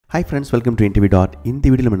Hi friends, welcome to InterviewDOT. இந்த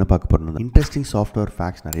வீடியோல நம்ம என்ன பார்க்க போறோம்னா இன்ட்ரஸ்டிங் சாஃப்ட்வேர்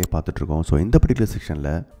ஃபேக்ட்ஸ் நிறைய பார்த்துட்டு இருக்கோம். ஸோ இந்த பர்டிகுலர் செக்ஷன்ல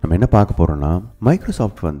நம்ம என்ன பார்க்க போறோம்னா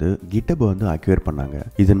மைக்ரோசாஃப்ட் வந்து GitHub வந்து அக்வயர் பண்ணாங்க.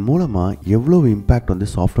 இதன் மூலமா எவ்வளவு இம்பாக்ட் வந்து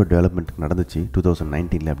சாஃப்ட்வேர் டெவலப்மெண்ட்க்கு நடந்துச்சு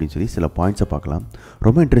 2019ல அப்படின்னு சொல்லி சில பாயிண்ட்ஸை பார்க்கலாம்.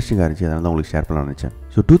 ரொம்ப இன்ட்ரெஸ்டிங்காக இருந்துச்சு, அதனால தான் உங்களுக்கு ஷேர் பண்ணலாம்னு நினைச்சேன்.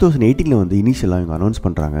 ஸோ 2018ல வந்து இனிஷியலாக இவங்க அனௌன்ஸ்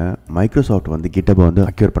பண்ணுறாங்க மைக்ரோசாஃப்ட் வந்து GitHub வந்து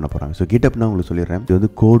அக்வயர் பண்ண போகிறாங்க. ஸோ GitHubனா உங்களுக்கு சொல்லிடுறேன், இது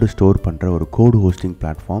வந்து கோடு ஸ்டோர் பண்ணுற ஒரு கோடு ஹோஸ்டிங்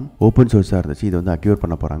பிளாட்ஃபார்ம், ஓப்பன் சோர்ஸாக இருந்துச்சு. இது வந்து அக்வயர்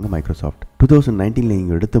பண்ண போகிறாங்க மைக்ரோசாஃப்ட். 2019ல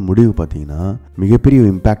இங்கே எடுத்த முடிவு பார்த்தீங்கன்னா மிகப்பெரிய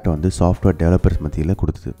இம்பாக்ட் வந்து சாஃப்ட்வேர் டெவலப்பர்ஸ் மத்தியில்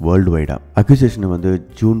கொடுத்தது வேர்ல்டு வைடா. அக்விசிஷன் வந்து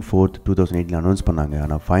June 4th 2018 அனௌன்ஸ் பண்ணாங்க.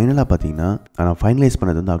 ஆனால் ஃபைனலாக பார்த்தீங்கன்னா ஃபைனலைஸ்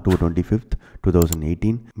பண்ணது வந்து October 25th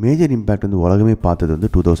 2018. மேஜர் இம்பாக்ட் வந்து உலகமே பார்த்தது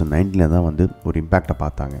வந்து 2019ல தான் வந்து ஒரு இம்பாக்டை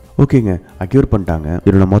பார்த்தாங்க. ஓகேங்க, அக்யூர் பண்ணிட்டாங்க.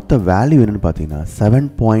 இதோட மொத்த வேல்யூ என்னன்னு பார்த்தீங்கன்னா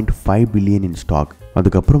 7.5 பில்லியன் இன் ஸ்டாக்.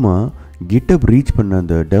 அதுக்கப்புறமா GitHub ரீச் பண்ண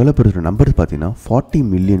அந்த டெவலப்பர்ஸோட நம்பர்ஸ் பார்த்தீங்கன்னா 40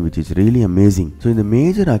 million, which is really amazing. So இந்த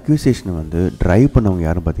மேஜர் அக்விசிஷனை வந்து டிரைவ் பண்ணவங்க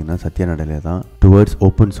யாரும் பார்த்தீங்கன்னா சத்யா நடேலா தான், towards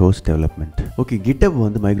open source development. Okay, GitHub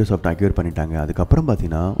வந்து மைக்ரோசாஃப்ட் அக்யூர் பண்ணிட்டாங்க. அதுக்கப்புறம்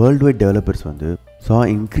பார்த்தீங்கன்னா வேர்ல்டு வைட் டெவலப்பர்ஸ் வந்து saw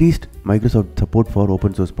increased Microsoft support for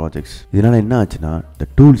open source projects. இதனால என்ன ஆச்சுன்னா the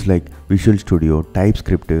tools like Visual Studio,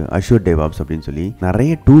 TypeScript, Azure DevOps அப்படின்னு சொல்லி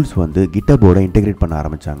நிறைய டூல்ஸ் வந்து GitHub-ஓட இன்டெகிரேட் பண்ண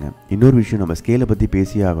ஆரம்பிச்சாங்க. இன்னொரு விஷயம், நம்ம ஸ்கேலை பற்றி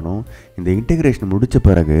பேசியே ஆகணும். இந்த இன்டெகிரேஷன் முடிச்ச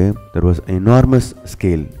பிறகு there was enormous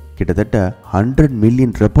scale. கிட்டத்தட்ட 100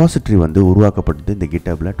 மில்லியன் ரெபாசிட்டரி வந்து உருவாக்கப்பட்டது இந்த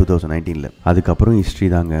GitHubல 2019ல. அதுக்கப்புறம் ஹிஸ்ட்ரி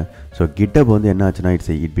தாங்க. ஸோ GitHub வந்து என்ன ஆச்சுன்னா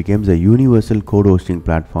it becomes a universal code hosting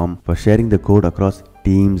platform for sharing the code across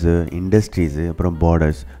teams, industries, அப்புறம்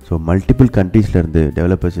பார்டர்ஸ். ஸோ மல்டிபிள் கண்ட்ரீஸ்லேருந்து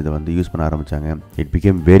டெவலப்பர்ஸ் இதை வந்து யூஸ் பண்ண ஆரம்பித்தாங்க. It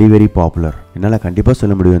became very very popular. என்னால் கண்டிப்பாக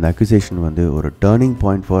சொல்ல முடியும், இந்த அக்விசிஷன் வந்து ஒரு turning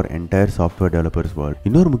point for entire software developers world.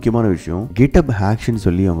 இன்னொரு முக்கியமான விஷயம், GitHub ஆக்ஷன்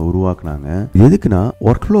சொல்லி அவங்க உருவாக்குனாங்க. எதுக்குன்னா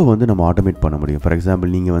ஒர்க் ஃப்ளோ வந்து நம்ம ஆட்டோமேட் பண்ண முடியும். ஃபார்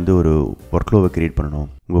எக்ஸாம்பிள், நீங்கள் வந்து ஒரு ஒர்க் ஃப்ளோவை கிரியேட் பண்ணணும்,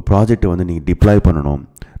 உங்கள் ப்ராஜெக்ட்டை வந்து நீங்கள் டிப்ளாய் பண்ணணும்,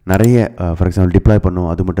 நிறைய ஃபார் எக்ஸாம்பிள் டிப்ளாய்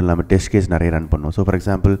பண்ணணும், அது மட்டும் இல்லாமல் டெஸ்ட் கேஸ் நிறைய ரன் பண்ணணும். So for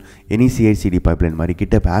example any CI/CD pipeline மாதிரி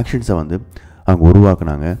GitHub ஆக்ஷன்ஸை வந்து அவங்க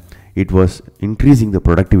உருவாக்குனாங்க. It was increasing the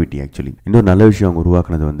productivity actually. இன்னொரு நல்ல விஷயம் அவங்க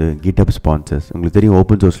உருவாக்குனது வந்து GitHub ஸ்பான்சர்ஸ். உங்களுக்கு தெரியும்,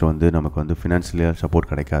 ஓப்பன் சோர்ஸில் வந்து நமக்கு வந்து ஃபினான்ஷியல் சப்போர்ட்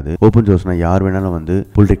கிடைக்காது. ஓப்பன் சோர்ஸ்னால் யார் வேணாலும் வந்து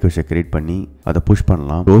புல் ரிக்வெஸ்ட்டை கிரியேட் பண்ணி அதை புஷ்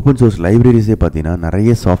பண்ணலாம். ஓப்பன் சோர்ஸ் லைப்ரரிஸே பார்த்தீங்கன்னா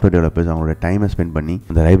நிறைய சாஃப்ட்வேர் டெவலப்பர்ஸ் அவங்களோட டைமை ஸ்பெண்ட் பண்ணி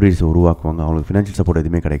அந்த லைப்ரரிஸை உருவாக்குவாங்க. அவங்களுக்கு ஃபினான்ஷியல் சப்போர்ட்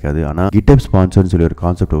எதுவுமே கிடைக்காது. ஆனால் GitHub ஸ்பான்சர்னு சொல்லி ஒரு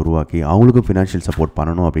கான்செப்டை உருவாக்கி அவங்களுக்கும் ஃபினான்ஷியல் சப்போர்ட்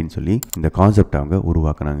பண்ணணும் அப்படின்னு சொல்லி இந்த கான்செப்ட் அவங்க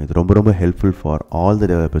உருவாக்குனாங்க. இது ரொம்ப ரொம்ப helpful for all the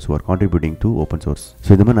developers who are contributing to open source.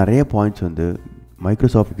 So இந்த மாதிரி நிறைய பாயிண்ட்ஸ் வந்து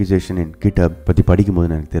மைக்ரோசாஃப்ட் அக்விசிஷன் இன் GitHub பற்றி படிக்கும்போது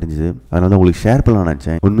எனக்கு தெரிஞ்சுது. அதனால தான் உங்களுக்கு ஷேர் பண்ணலாம்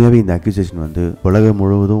நினச்சேன். உண்மையாகவே இந்த அக்விசிஷன் வந்து உலகம்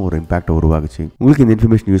முழுவதும் ஒரு இம்பாக்டை உருவாக்குச்சு. உங்களுக்கு இந்த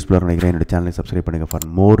இன்ஃபர்மேஷன் யூஸ்ஃபுல்லாக நினைக்கிறேன். என்னோட சேனலை சப்ஸ்கிரைப் பண்ணுங்க for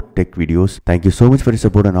more tech videos. Thank you so much for your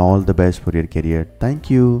support and all the best for your career.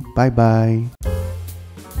 Thank you. Bye bye.